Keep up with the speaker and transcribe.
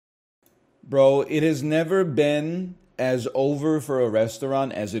Bro, it has never been as over for a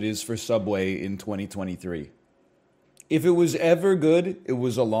restaurant as it is for Subway in 2023. If it was ever good, it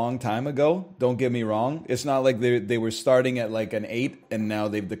was a long time ago. Don't get me wrong. It's not like they were starting at like an 8 and now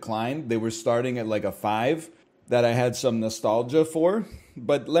they've declined. They were starting at like a 5 that I had some nostalgia for.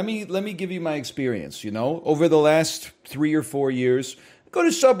 But let me give you my experience, you know? Over the last 3 or 4 years, I go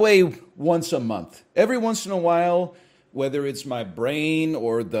to Subway once a month. Every once in a while, whether it's my brain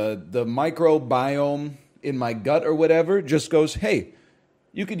or the microbiome in my gut or whatever, just goes, hey,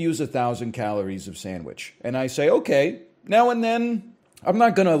 you could use 1,000 calories of sandwich. And I say, okay, now and then, I'm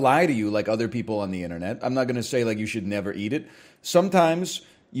not going to lie to you like other people on the internet. I'm not going to say like you should never eat it. Sometimes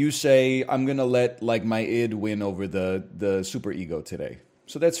you say, I'm going to let like my id win over the super ego today.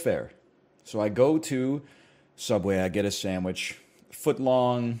 So that's fair. So I go to Subway, I get a sandwich, foot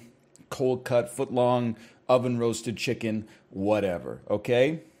long, cold cut, foot long, oven roasted chicken, whatever,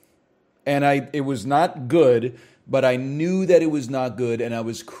 okay? And it was not good, but I knew that it was not good and I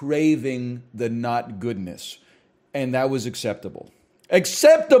was craving the not goodness. And that was acceptable.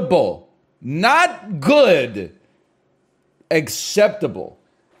 Acceptable! Not good! Acceptable.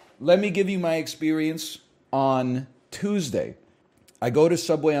 Let me give you my experience on Tuesday. I go to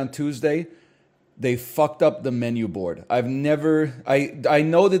Subway on Tuesday. They fucked up the menu board. I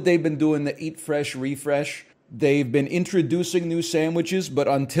know that they've been doing the Eat Fresh Refresh. They've been introducing new sandwiches, but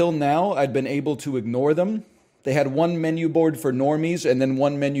until now, I'd been able to ignore them. They had one menu board for normies and then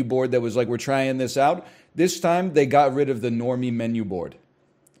one menu board that was like, we're trying this out. This time, they got rid of the normie menu board.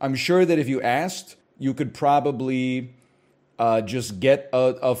 I'm sure that if you asked, you could probably just get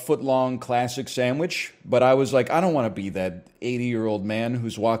a foot-long classic sandwich. But I was like, I don't want to be that 80-year-old man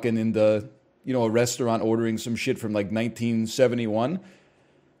who's walking into, a restaurant ordering some shit from like 1971.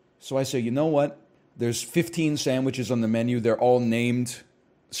 So I say, you know what? There's 15 sandwiches on the menu. They're all named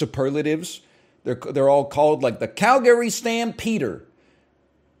superlatives. They're all called like the Calgary Stampeder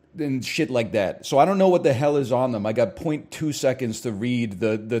and shit like that. So I don't know what the hell is on them. I got zero point 0.2 seconds to read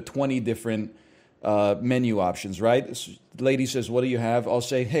the 20 different menu options, right? The lady says, what do you have? I'll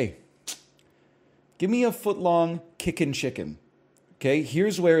say, hey, give me a foot-long kickin' chicken. Okay,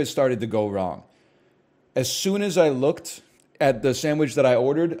 here's where it started to go wrong. As soon as I looked at the sandwich that I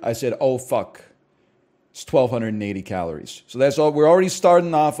ordered, I said, oh, fuck. It's 1,280 calories. So that's all. We're already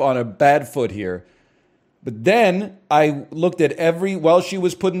starting off on a bad foot here. But then I looked at while she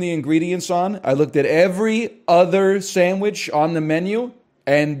was putting the ingredients on, I looked at every other sandwich on the menu,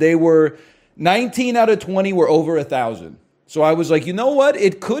 and they were 19 out of 20 were over 1,000. So I was like, you know what?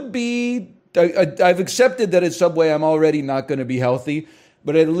 It could be, I've accepted that at Subway I'm already not going to be healthy,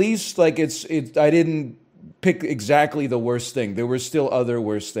 but at least like I didn't pick exactly the worst thing. There were still other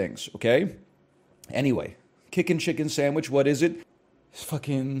worse things, okay? Anyway, kickin' chicken sandwich, what is it?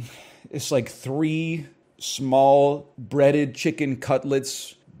 It's like 3 small breaded chicken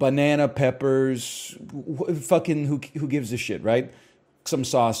cutlets, banana peppers, who gives a shit, right? Some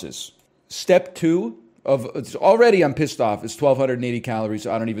sauces. Step 2 already I'm pissed off. It's 1,280 calories.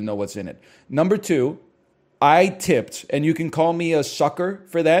 I don't even know what's in it. Number 2, I tipped, and you can call me a sucker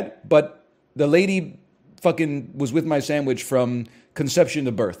for that, but the lady was with my sandwich from conception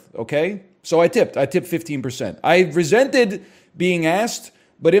to birth, okay? So I tipped 15%. I resented being asked,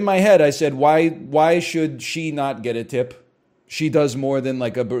 but in my head I said, why should she not get a tip? She does more than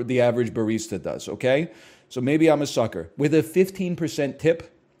like the average barista does, okay? So maybe I'm a sucker. With a 15%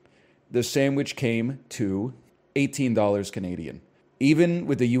 tip, the sandwich came to $18 Canadian. Even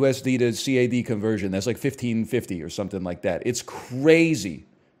with the USD to CAD conversion, that's like $15.50 or something like that. It's crazy.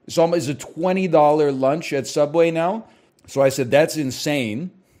 It's almost a $20 lunch at Subway now. So I said, that's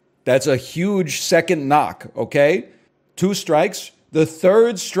insane. That's a huge second knock, okay? 2 strikes. The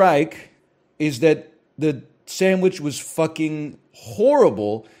third strike is that the sandwich was fucking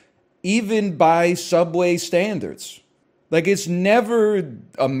horrible, even by Subway standards. Like, it's never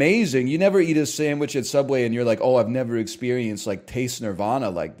amazing. You never eat a sandwich at Subway and you're like, oh, I've never experienced like taste nirvana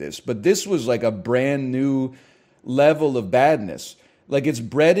like this. But this was like a brand new level of badness. Like, it's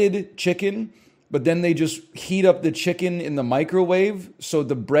breaded chicken, but then they just heat up the chicken in the microwave so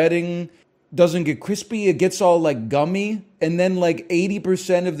the breading doesn't get crispy. It gets all like gummy. And then like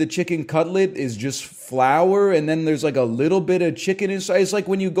 80% of the chicken cutlet is just flour. And then there's like a little bit of chicken inside. It's like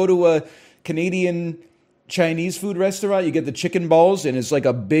when you go to a Canadian Chinese food restaurant, you get the chicken balls and it's like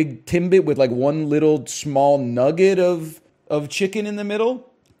a big Timbit with like one little small nugget of chicken in the middle.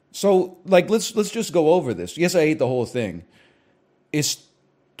 So like, let's just go over this. Yes, I ate the whole thing. It's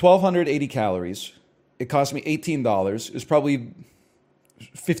 1,280 calories. It cost me $18. It's probably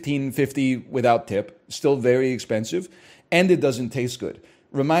 $15.50 without tip. Still very expensive. And it doesn't taste good.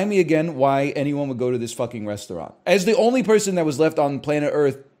 Remind me again why anyone would go to this fucking restaurant. As the only person that was left on planet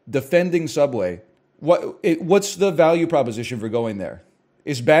Earth defending Subway, what's the value proposition for going there?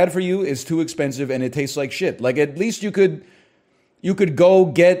 It's bad for you, it's too expensive, and it tastes like shit. Like, at least you could go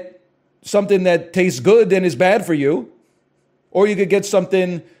get something that tastes good and is bad for you, or you could get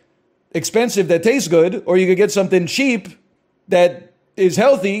something expensive that tastes good, or you could get something cheap that is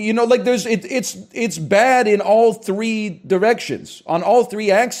healthy. You know, like it's bad in all three directions, on all three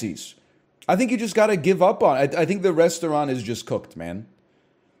axes. I think you just got to give up on it. I think the restaurant is just cooked, man.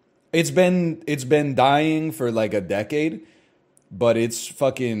 It's been dying for like a decade, but it's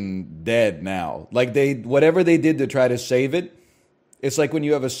fucking dead now. Like, whatever they did to try to save it, it's like when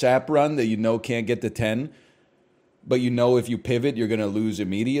you have a sap run that you know can't get to 10, but you know if you pivot, you're going to lose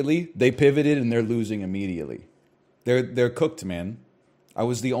immediately. They pivoted and they're losing immediately. They're cooked, man. I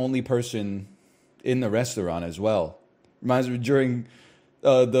was the only person in the restaurant as well. Reminds me during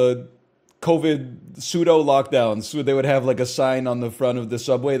the COVID pseudo lockdowns, so they would have like a sign on the front of the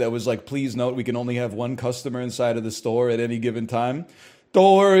Subway that was like, please note, we can only have one customer inside of the store at any given time.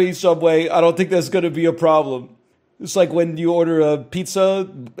 Don't worry, Subway, I don't think that's going to be a problem. It's like when you order a pizza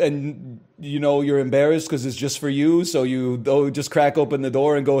and you know you're embarrassed because it's just for you, so you just crack open the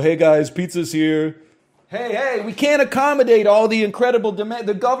door and go, hey guys, pizza's here. Hey, we can't accommodate all the incredible demand.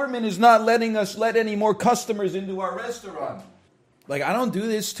 The government is not letting us let any more customers into our restaurant. Like, I don't do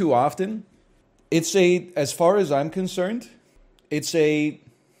this too often. As far as I'm concerned, it's a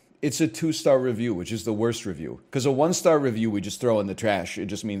 2-star review, which is the worst review. Because a 1-star review we just throw in the trash. It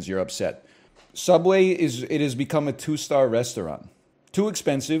just means you're upset. Subway has become a 2-star restaurant. Too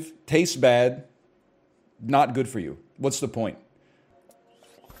expensive, tastes bad, not good for you. What's the point?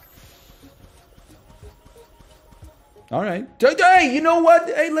 All right. Hey, you know what?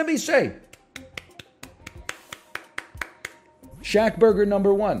 Hey, let me say. Shack Burger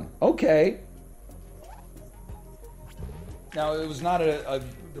number 1. Okay. Now, it was not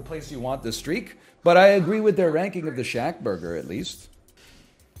the place you want the streak, but I agree with their ranking of the Shack Burger, at least.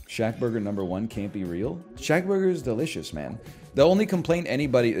 Shack Burger number 1 can't be real. Shack Burger is delicious, man. The only complaint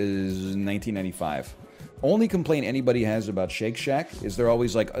anybody is 1995. Only complaint anybody has about Shake Shack is they're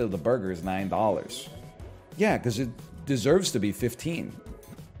always like, oh, the burger is $9. Yeah, because it deserves to be 15.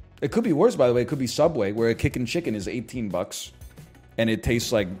 It could be worse, by the way. It could be Subway, where a kickin' chicken is 18 bucks, and it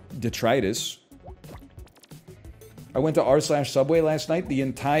tastes like detritus. I went to r/Subway last night. The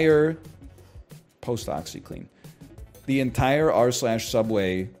entire post-OxyClean, the entire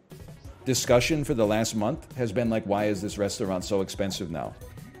r/Subway discussion for the last month has been like, why is this restaurant so expensive now?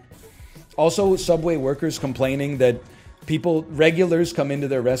 Also, Subway workers complaining that regulars come into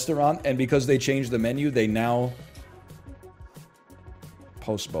their restaurant, and because they changed the menu, they now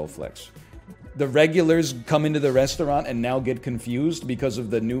post Bowflex. The regulars come into the restaurant and now get confused because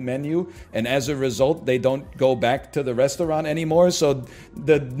of the new menu, and as a result, they don't go back to the restaurant anymore. So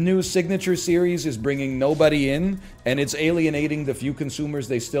the new signature series is bringing nobody in, and it's alienating the few consumers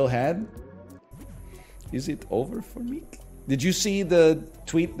they still had. Is it over for me? Did you see the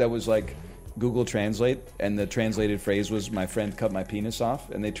tweet that was like Google Translate, and the translated phrase was, my friend cut my penis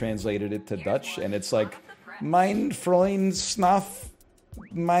off, and they translated it to Dutch, and it's like, mein Freund snaf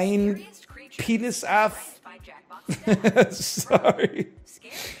mein penis af. Sorry.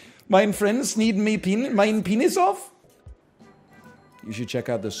 Mein friends need mein penis off? You should check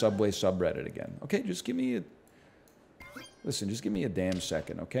out the Subway subreddit again. Okay, just give me a damn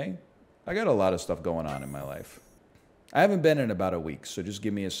second, okay? I got a lot of stuff going on in my life. I haven't been in about a week, so just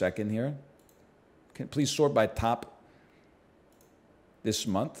give me a second here. Please sort by top this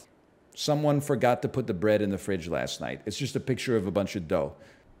month. Someone forgot to put the bread in the fridge last night. It's just a picture of a bunch of dough.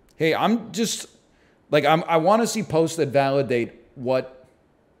 Hey, I'm just, like, I want to see posts that validate what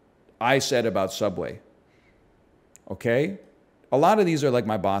I said about Subway. Okay? A lot of these are like,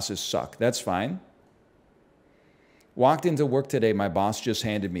 my bosses suck. That's fine. Walked into work today, my boss just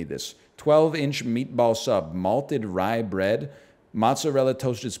handed me this 12-inch meatball sub, malted rye bread, mozzarella,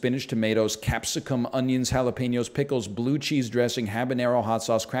 toasted spinach, tomatoes, capsicum, onions, jalapenos, pickles, blue cheese dressing, habanero hot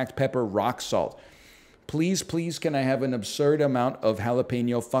sauce, cracked pepper, rock salt. Please, please, can I have an absurd amount of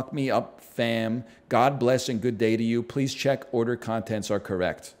jalapeno? Fuck me up, fam. God bless and good day to you. Please check order contents are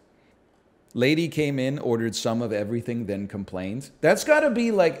correct. Lady came in, ordered some of everything, then complained. That's got to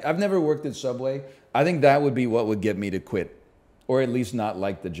be like, I've never worked at Subway. I think that would be what would get me to quit, or at least not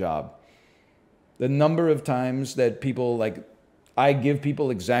like the job. The number of times that people, like, I give people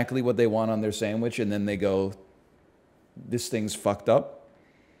exactly what they want on their sandwich, and then they go, this thing's fucked up.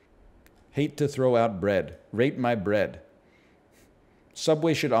 Hate to throw out bread. Rate my bread.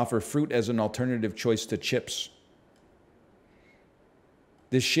 Subway should offer fruit as an alternative choice to chips.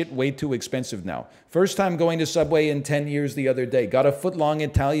 This shit way too expensive now. First time going to Subway in 10 years the other day. Got a foot-long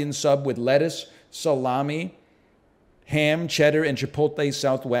Italian sub with lettuce, salami, ham, cheddar, and Chipotle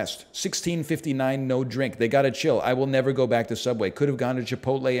Southwest. $16.59, no drink. They gotta chill. I will never go back to Subway. Could have gone to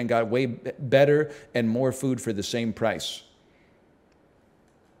Chipotle and got way better and more food for the same price.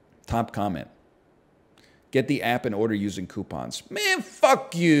 Top comment. Get the app and order using coupons. Man,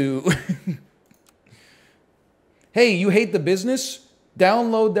 fuck you. Hey, you hate the business?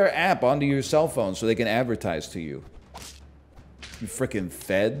 Download their app onto your cell phone so they can advertise to you. You freaking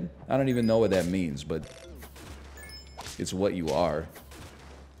fed? I don't even know what that means, but it's what you are.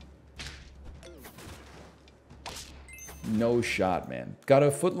 No shot, man. Got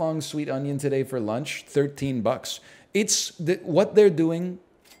a foot-long sweet onion today for lunch, 13 bucks. What they're doing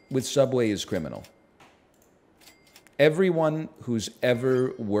with Subway is criminal. Everyone who's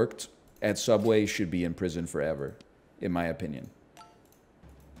ever worked at Subway should be in prison forever, in my opinion.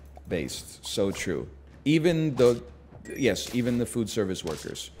 Based. So true. Even the food service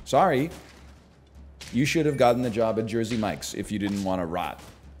workers. Sorry. You should have gotten the job at Jersey Mike's if you didn't want to rot.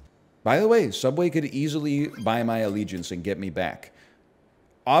 By the way, Subway could easily buy my allegiance and get me back.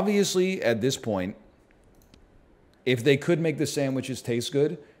 Obviously, at this point, if they could make the sandwiches taste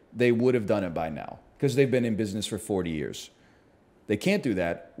good, they would have done it by now, because they've been in business for 40 years. They can't do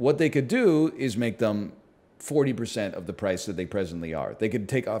that. What they could do is make them 40% of the price that they presently are. They could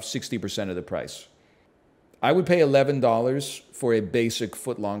take off 60% of the price. I would pay $11 for a basic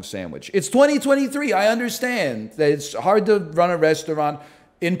foot-long sandwich. It's 2023. I understand that it's hard to run a restaurant.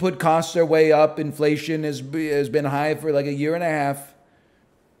 Input costs are way up. Inflation has been high for like a year and a half.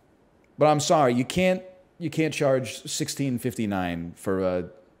 But I'm sorry, you can't charge $16.59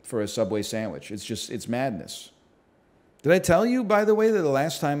 for a Subway sandwich. It's madness. Did I tell you, by the way, that the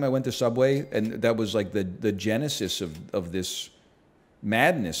last time I went to Subway, and that was like the genesis of this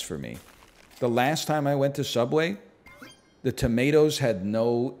madness for me. The last time I went to Subway, the tomatoes had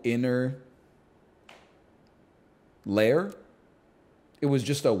no inner layer. It was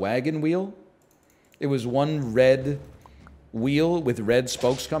just a wagon wheel. It was one red wheel with red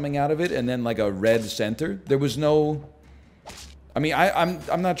spokes coming out of it, and then like a red center. There was no... I mean,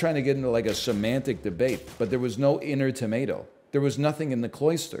 I'm not trying to get into like a semantic debate, but there was no inner tomato. There was nothing in the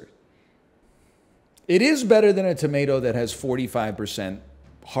cloister. It is better than a tomato that has 45%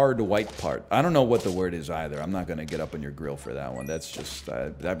 hard white part. I don't know what the word is either. I'm not going to get up on your grill for that one. That's just,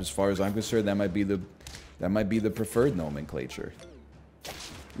 as far as I'm concerned, that might be the preferred nomenclature.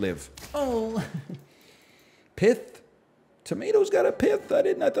 Live. Oh. Pith. Tomatoes got a pith.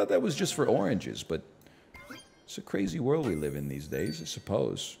 I thought that was just for oranges, but it's a crazy world we live in these days, I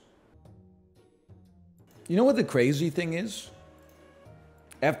suppose. You know what the crazy thing is?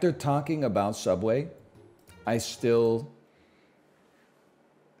 After talking about Subway, I still...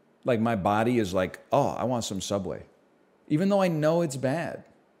 like, my body is like, oh, I want some Subway. Even though I know it's bad.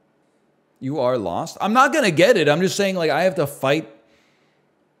 You are lost? I'm not going to get it. I'm just saying, like, I have to fight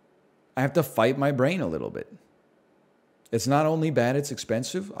my brain a little bit. It's not only bad, it's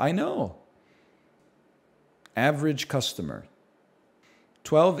expensive. I know. Average customer.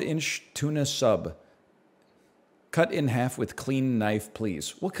 12-inch tuna sub. Cut in half with clean knife,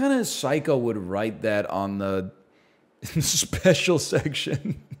 please. What kind of psycho would write that on the special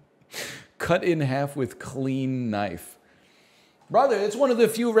section? Cut in half with clean knife. Brother, it's one of the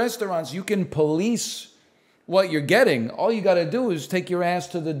few restaurants you can police what you're getting. All you got to do is take your ass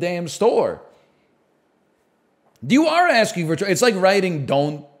to the damn store. You are asking for... it's like writing,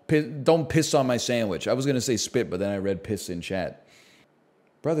 don't piss on my sandwich. I was going to say spit, but then I read piss in chat.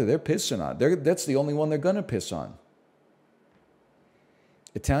 Brother, they're pissing on. That's the only one they're going to piss on.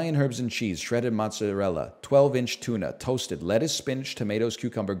 Italian herbs and cheese, shredded mozzarella, 12-inch tuna, toasted, lettuce, spinach, tomatoes,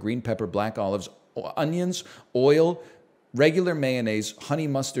 cucumber, green pepper, black olives, onions, oil, regular mayonnaise, honey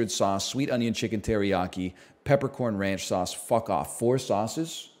mustard sauce, sweet onion chicken teriyaki, peppercorn ranch sauce. Fuck off. 4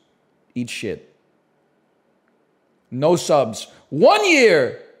 sauces? Eat shit. No subs. 1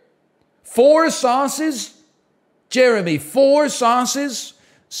 year! 4 sauces? Jeremy, 4 sauces?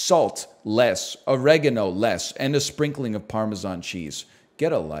 Salt, less. Oregano, less. And a sprinkling of Parmesan cheese.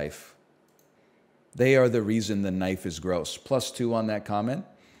 Get a life. They are the reason the knife is gross. +2 on that comment.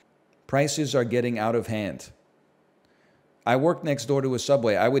 Prices are getting out of hand. I work next door to a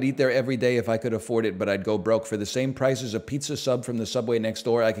Subway. I would eat there every day if I could afford it, but I'd go broke. For the same price as a pizza sub from the Subway next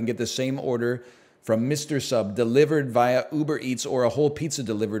door, I can get the same order from Mr. Sub delivered via Uber Eats or a whole pizza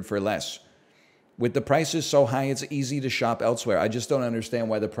delivered for less. With the prices so high, it's easy to shop elsewhere. I just don't understand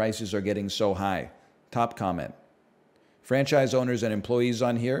why the prices are getting so high. Top comment. Franchise owners and employees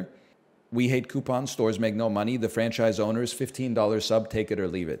on here, We hate coupons. Stores make no money. The franchise owners, $15 sub, take it or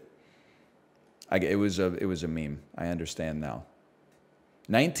leave it. It was a meme. I understand now.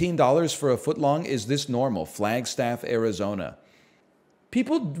 $19 for a footlong? Is this normal? Flagstaff, Arizona.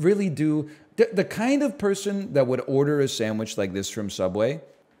 People really do. The kind of person that would order a sandwich like this from Subway,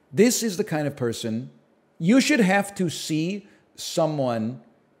 this is the kind of person you should have to see someone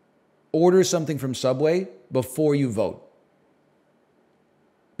order something from Subway before you vote.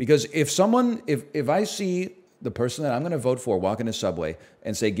 Because if I see the person that I'm going to vote for walk into Subway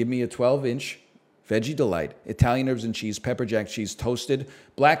and say, give me a 12-inch Veggie Delight, Italian herbs and cheese, pepper jack cheese, toasted,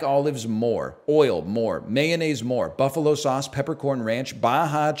 black olives more, oil more, mayonnaise more, buffalo sauce, peppercorn ranch,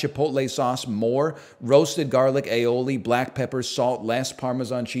 Baja chipotle sauce more, roasted garlic aioli, black pepper, salt less,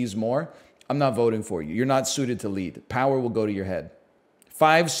 Parmesan cheese more, I'm not voting for you. You're not suited to lead. Power will go to your head.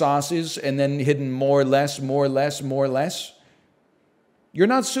 5 sauces and then hidden more, less, more, less, more, less. You're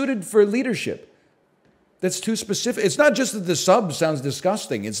not suited for leadership. That's too specific. It's not just that the sub sounds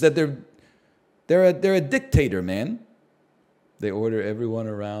disgusting. It's that they're a dictator, man. They order everyone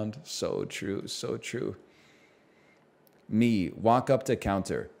around. So true, so true. Me, walk up to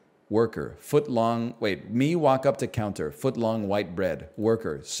counter. Worker, foot long. Wait, me, walk up to counter. Foot long white bread.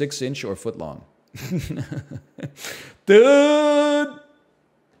 Worker, 6-inch or foot long. Dude!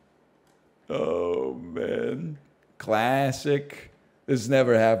 Oh, man. Classic. This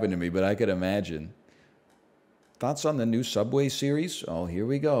never happened to me, but I could imagine. Thoughts on the new Subway series? Oh, here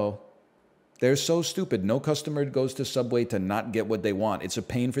we go. They're so stupid. No customer goes to Subway to not get what they want. It's a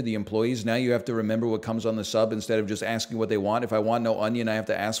pain for the employees. Now you have to remember what comes on the sub instead of just asking what they want. If I want no onion, I have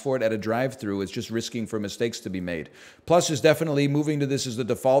to ask for it. At a drive-thru, it's just risking for mistakes to be made. Plus is definitely moving to this as the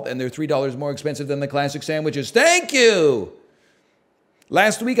default, and they're $3 more expensive than the classic sandwiches. Thank you!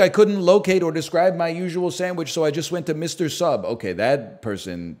 Last week, I couldn't locate or describe my usual sandwich, so I just went to Mr. Sub. Okay, that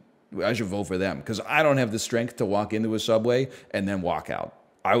person, I should vote for them, because I don't have the strength to walk into a Subway and then walk out.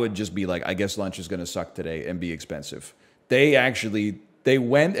 I would just be like, I guess lunch is going to suck today and be expensive. They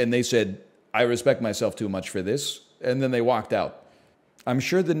went and they said, I respect myself too much for this. And then they walked out. I'm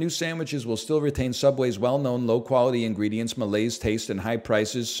sure the new sandwiches will still retain Subway's well-known low-quality ingredients, malaise taste, and high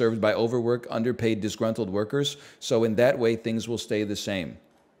prices served by overworked, underpaid, disgruntled workers. So in that way, things will stay the same.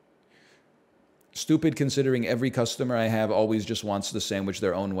 Stupid considering every customer I have always just wants the sandwich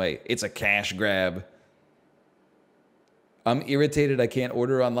their own way. It's a cash grab. I'm irritated I can't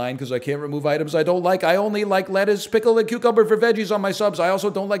order online because I can't remove items I don't like. I only like lettuce, pickle, and cucumber for veggies on my subs. I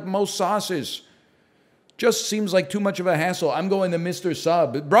also don't like most sauces. Just seems like too much of a hassle. I'm going to Mr.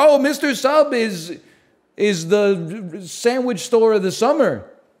 Sub. Bro, Mr. Sub is the sandwich store of the summer.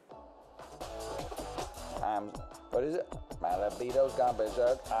 What is it? My libido's gone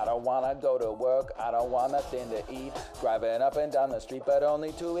berserk. I don't want to go to work. I don't want nothing to eat. Driving up and down the street, but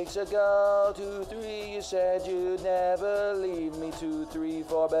only 2 weeks ago. 2, 3, you said you'd never leave me. 2, 3,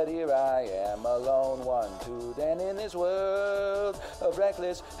 4, but here I am alone. 1, 2, then in this world of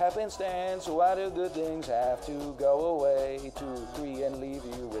reckless happenstance, why do good things have to go away? 2, 3, and leave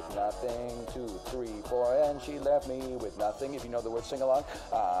you with nothing. 2, 3, 4, and she left me with nothing. If you know the words, sing along.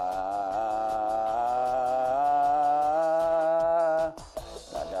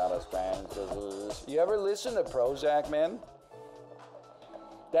 You ever listen to Prozac, man?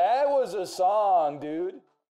 That was a song, dude.